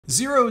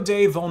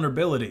Zero-day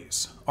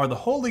vulnerabilities are the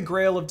holy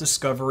grail of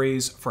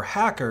discoveries for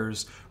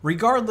hackers,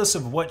 regardless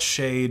of what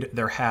shade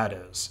their hat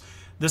is.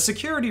 The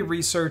security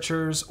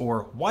researchers,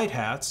 or white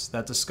hats,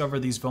 that discover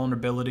these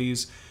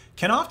vulnerabilities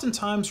can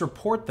oftentimes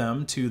report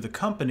them to the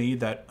company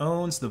that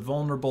owns the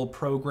vulnerable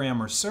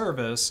program or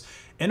service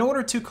in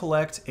order to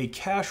collect a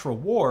cash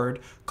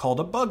reward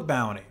called a bug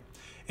bounty.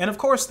 And of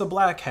course, the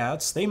black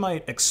hats, they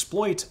might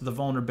exploit the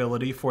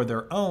vulnerability for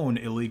their own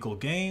illegal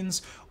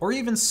gains, or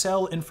even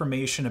sell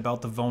information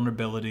about the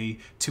vulnerability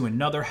to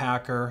another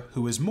hacker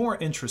who is more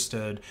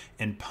interested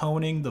in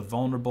pwning the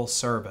vulnerable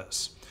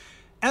service.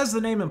 As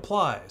the name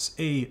implies,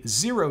 a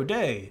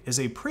zero-day is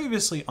a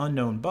previously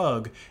unknown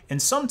bug,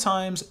 and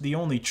sometimes the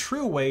only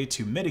true way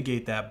to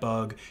mitigate that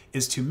bug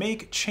is to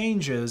make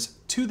changes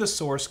to the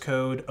source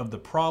code of the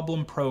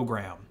problem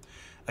program.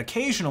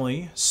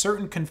 Occasionally,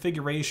 certain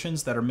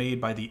configurations that are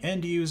made by the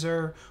end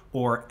user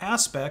or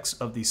aspects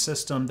of the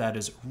system that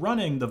is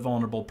running the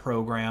vulnerable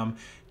program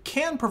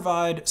can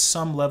provide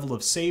some level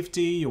of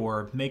safety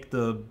or make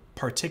the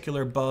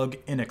particular bug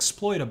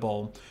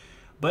inexploitable.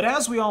 But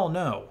as we all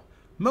know,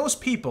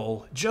 most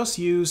people just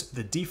use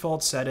the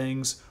default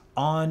settings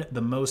on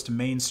the most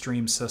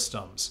mainstream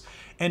systems.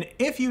 And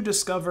if you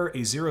discover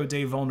a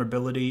zero-day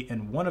vulnerability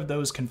in one of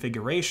those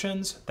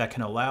configurations that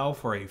can allow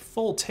for a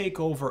full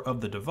takeover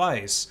of the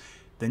device,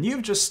 then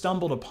you've just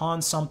stumbled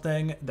upon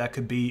something that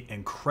could be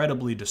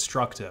incredibly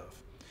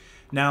destructive.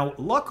 Now,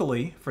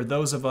 luckily, for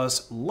those of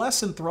us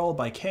less enthralled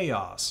by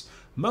chaos,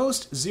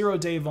 most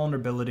zero-day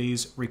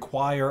vulnerabilities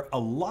require a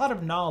lot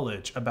of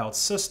knowledge about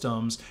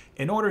systems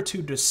in order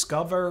to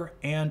discover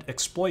and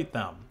exploit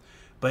them.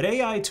 But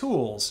AI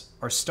tools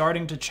are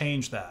starting to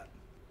change that.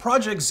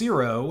 Project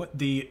Zero,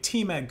 the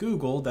team at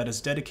Google that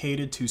is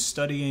dedicated to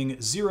studying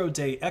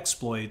zero-day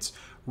exploits,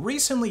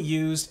 recently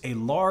used a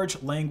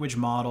large language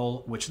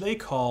model, which they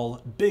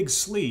call Big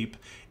Sleep,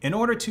 in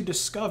order to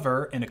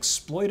discover an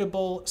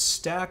exploitable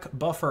stack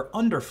buffer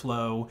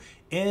underflow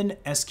in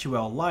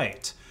SQL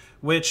Light,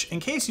 which, in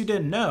case you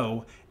didn't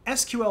know,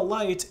 SQL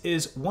Light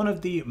is one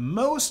of the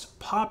most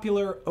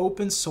popular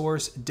open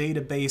source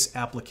database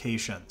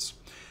applications.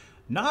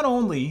 Not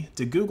only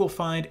did Google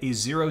find a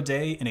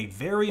zero-day in a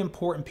very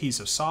important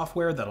piece of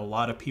software that a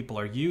lot of people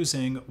are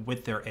using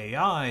with their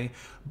AI,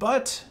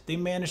 but they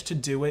managed to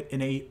do it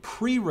in a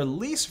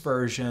pre-release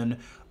version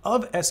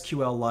of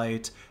SQL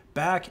Light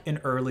back in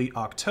early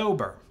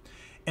October.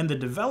 And the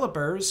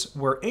developers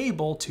were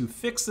able to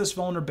fix this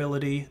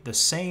vulnerability the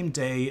same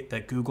day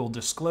that Google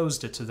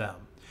disclosed it to them.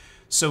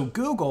 So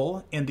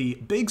Google and the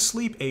Big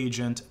Sleep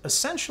agent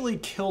essentially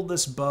killed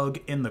this bug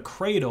in the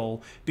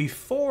cradle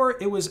before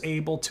it was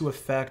able to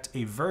affect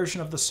a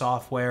version of the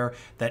software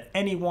that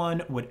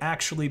anyone would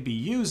actually be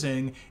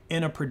using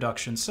in a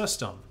production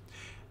system.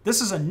 This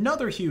is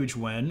another huge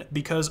win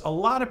because a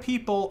lot of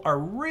people are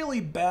really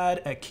bad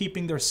at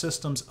keeping their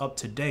systems up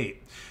to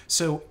date.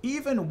 So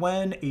even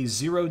when a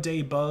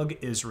zero-day bug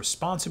is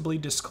responsibly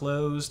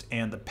disclosed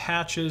and the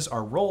patches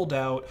are rolled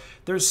out,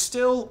 there's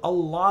still a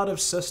lot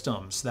of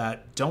systems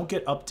that don't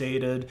get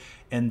updated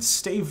and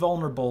stay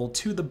vulnerable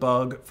to the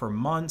bug for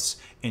months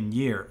and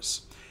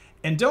years.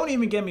 And don't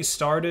even get me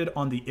started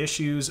on the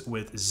issues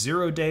with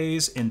zero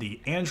days in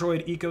the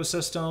Android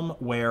ecosystem,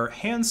 where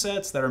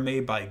handsets that are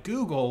made by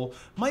Google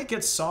might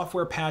get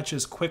software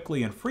patches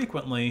quickly and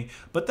frequently,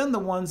 but then the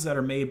ones that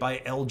are made by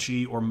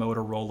LG or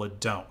Motorola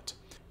don't.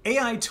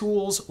 AI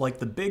tools like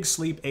the Big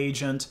Sleep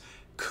agent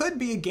could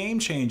be a game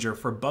changer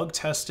for bug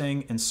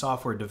testing and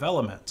software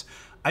development.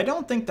 I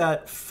don't think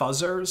that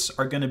fuzzers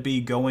are going to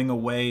be going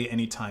away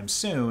anytime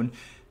soon.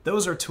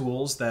 Those are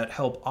tools that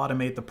help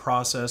automate the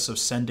process of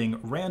sending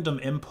random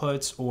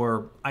inputs,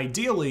 or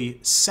ideally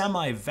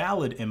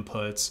semi-valid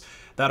inputs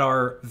that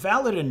are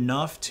valid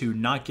enough to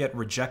not get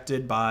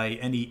rejected by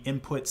any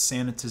input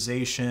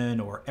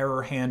sanitization or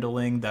error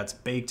handling that's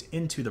baked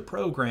into the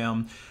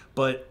program,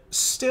 but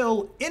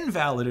still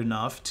invalid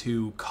enough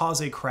to cause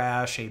a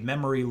crash, a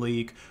memory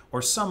leak,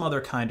 or some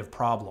other kind of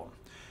problem.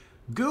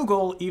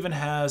 Google even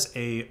has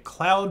a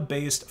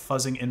cloud-based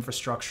fuzzing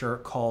infrastructure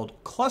called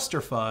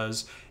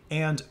ClusterFuzz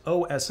and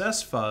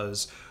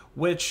OSSFuzz,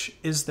 which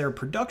is their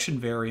production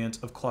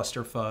variant of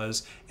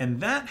ClusterFuzz, and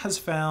that has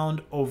found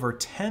over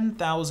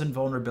 10,000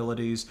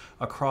 vulnerabilities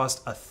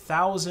across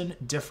 1,000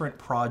 different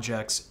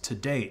projects to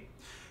date.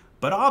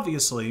 But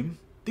obviously,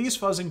 these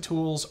fuzzing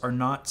tools are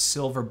not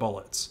silver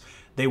bullets.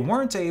 They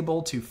weren't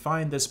able to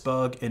find this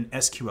bug in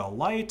SQL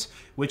Light,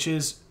 which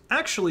is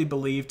actually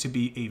believed to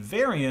be a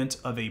variant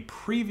of a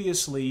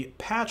previously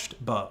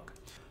patched bug.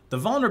 The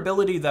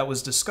vulnerability that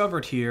was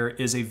discovered here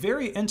is a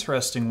very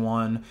interesting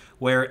one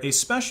where a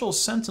special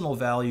sentinel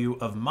value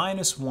of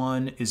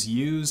 -1 is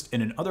used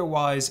in an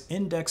otherwise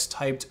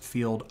index-typed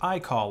field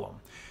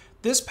iColumn.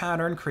 This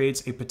pattern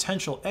creates a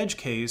potential edge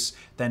case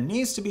that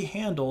needs to be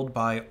handled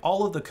by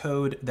all of the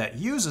code that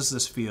uses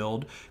this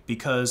field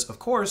because, of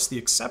course, the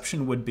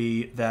exception would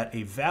be that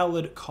a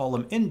valid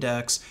column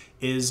index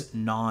is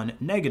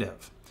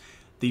non-negative.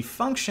 The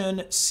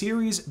function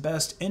series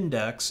best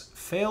index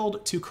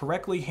failed to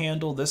correctly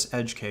handle this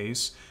edge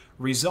case,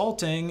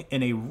 resulting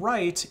in a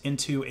write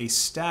into a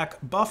stack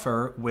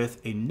buffer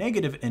with a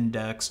negative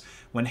index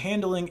when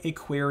handling a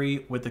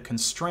query with a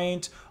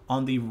constraint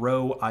on the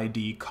row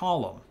ID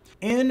column.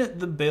 In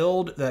the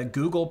build that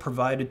Google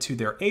provided to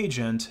their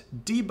agent,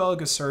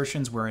 debug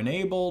assertions were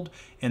enabled,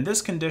 and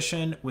this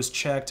condition was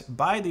checked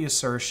by the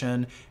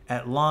assertion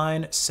at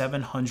line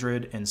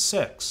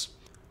 706.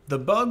 The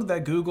bug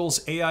that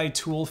Google's AI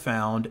tool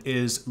found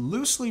is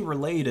loosely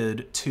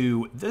related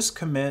to this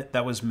commit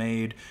that was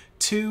made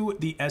to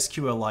the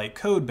SQL Light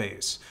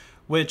codebase,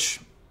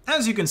 which,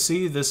 as you can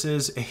see, this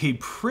is a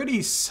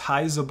pretty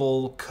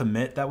sizable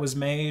commit that was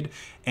made,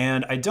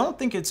 and I don't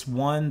think it's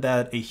one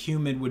that a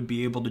human would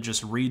be able to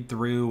just read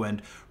through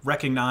and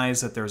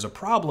recognize that there's a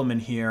problem in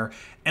here,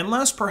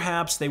 unless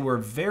perhaps they were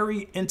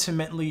very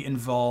intimately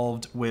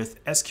involved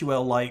with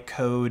SQL Light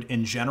code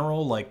in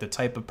general, like the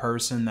type of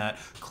person that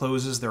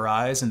closes their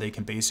eyes and they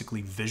can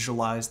basically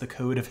visualize the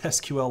code of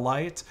SQL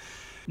Light.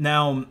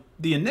 Now,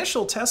 the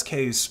initial test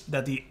case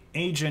that the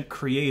agent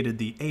created,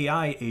 the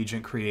AI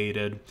agent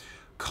created,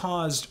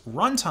 caused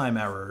runtime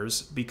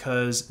errors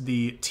because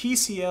the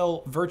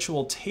TCL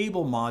virtual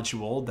table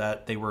module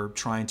that they were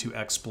trying to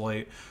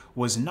exploit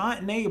was not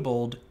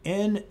enabled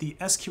in the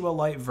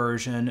SQLite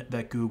version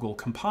that Google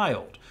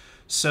compiled.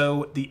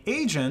 So the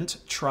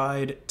agent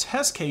tried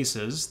test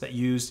cases that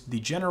used the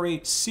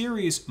generate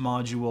series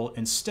module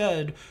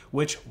instead,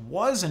 which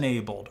was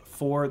enabled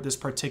for this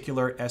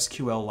particular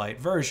SQLite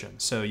version.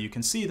 So you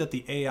can see that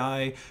the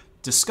AI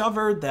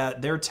discovered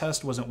that their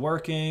test wasn't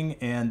working,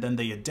 and then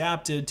they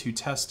adapted to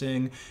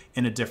testing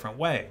in a different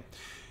way.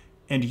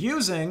 And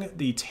using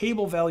the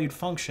table valued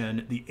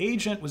function, the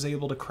agent was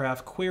able to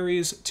craft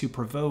queries to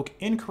provoke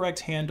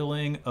incorrect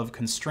handling of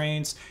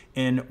constraints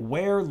in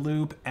where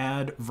loop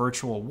add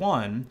virtual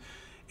one.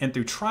 And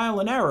through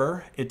trial and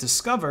error, it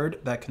discovered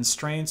that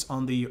constraints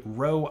on the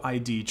row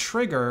ID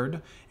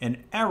triggered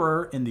an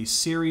error in the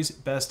series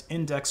best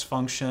index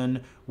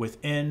function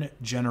within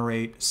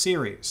generate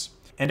series.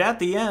 And at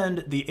the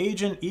end, the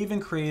agent even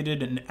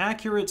created an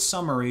accurate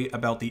summary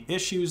about the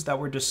issues that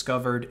were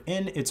discovered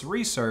in its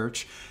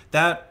research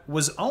that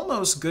was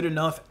almost good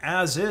enough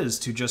as is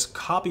to just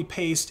copy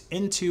paste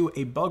into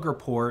a bug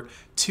report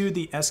to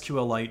the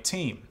SQLite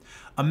team.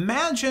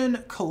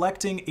 Imagine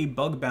collecting a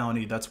bug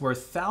bounty that's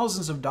worth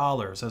thousands of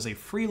dollars as a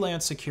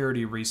freelance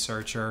security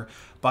researcher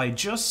by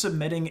just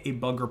submitting a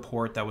bug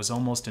report that was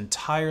almost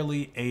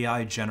entirely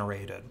AI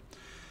generated.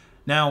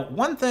 Now,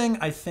 one thing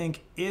I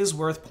think is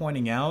worth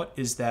pointing out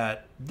is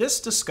that this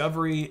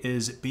discovery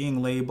is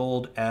being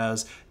labeled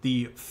as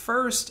the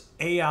first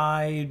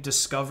AI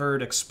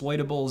discovered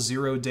exploitable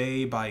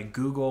 0-day by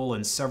Google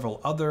and several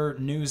other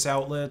news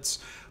outlets,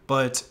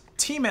 but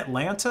Team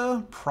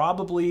Atlanta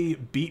probably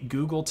beat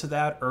Google to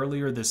that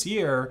earlier this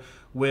year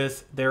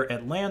with their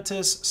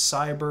Atlantis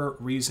cyber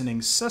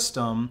reasoning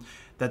system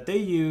that they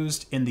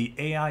used in the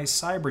AI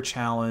cyber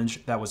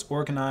challenge that was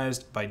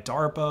organized by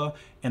DARPA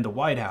and the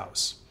White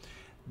House.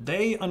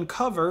 They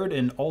uncovered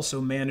and also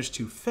managed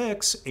to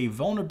fix a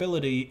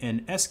vulnerability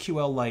in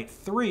SQL Light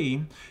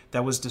 3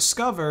 that was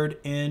discovered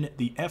in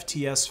the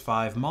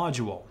FTS5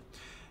 module.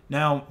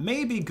 Now,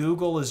 maybe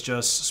Google is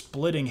just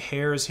splitting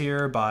hairs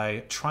here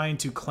by trying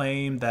to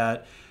claim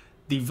that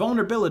the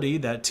vulnerability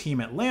that Team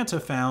Atlanta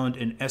found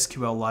in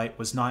SQL Light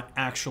was not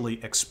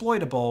actually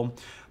exploitable,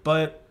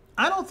 but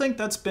I don't think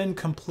that's been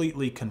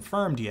completely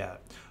confirmed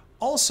yet.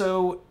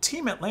 Also,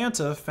 Team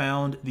Atlanta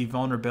found the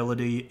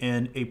vulnerability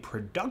in a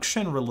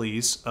production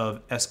release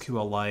of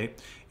SQLite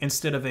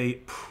instead of a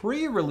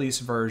pre-release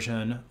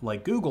version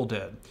like Google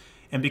did.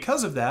 And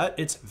because of that,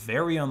 it's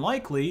very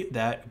unlikely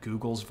that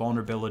Google's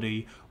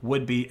vulnerability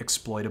would be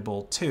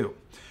exploitable too.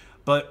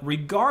 But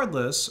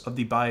regardless of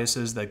the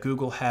biases that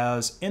Google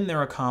has in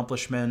their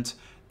accomplishment,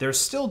 they're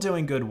still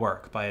doing good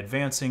work by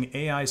advancing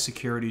AI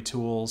security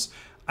tools.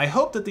 I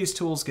hope that these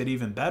tools get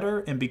even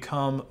better and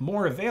become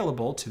more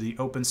available to the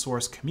open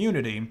source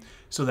community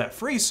so that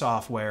free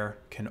software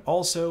can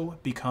also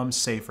become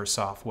safer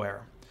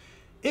software.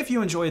 If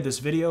you enjoyed this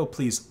video,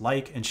 please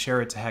like and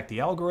share it to hack the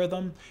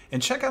algorithm,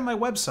 and check out my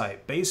website,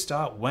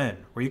 based.win,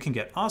 where you can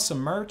get awesome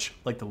merch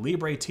like the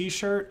Libre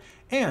t-shirt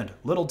and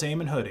Little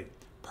Damon hoodie,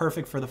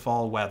 perfect for the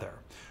fall weather.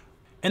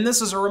 And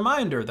this is a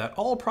reminder that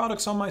all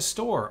products on my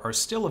store are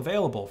still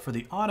available for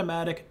the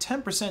automatic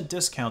 10%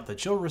 discount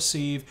that you'll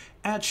receive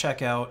at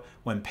checkout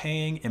when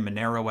paying in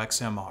Monero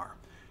XMR.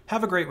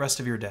 Have a great rest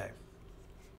of your day.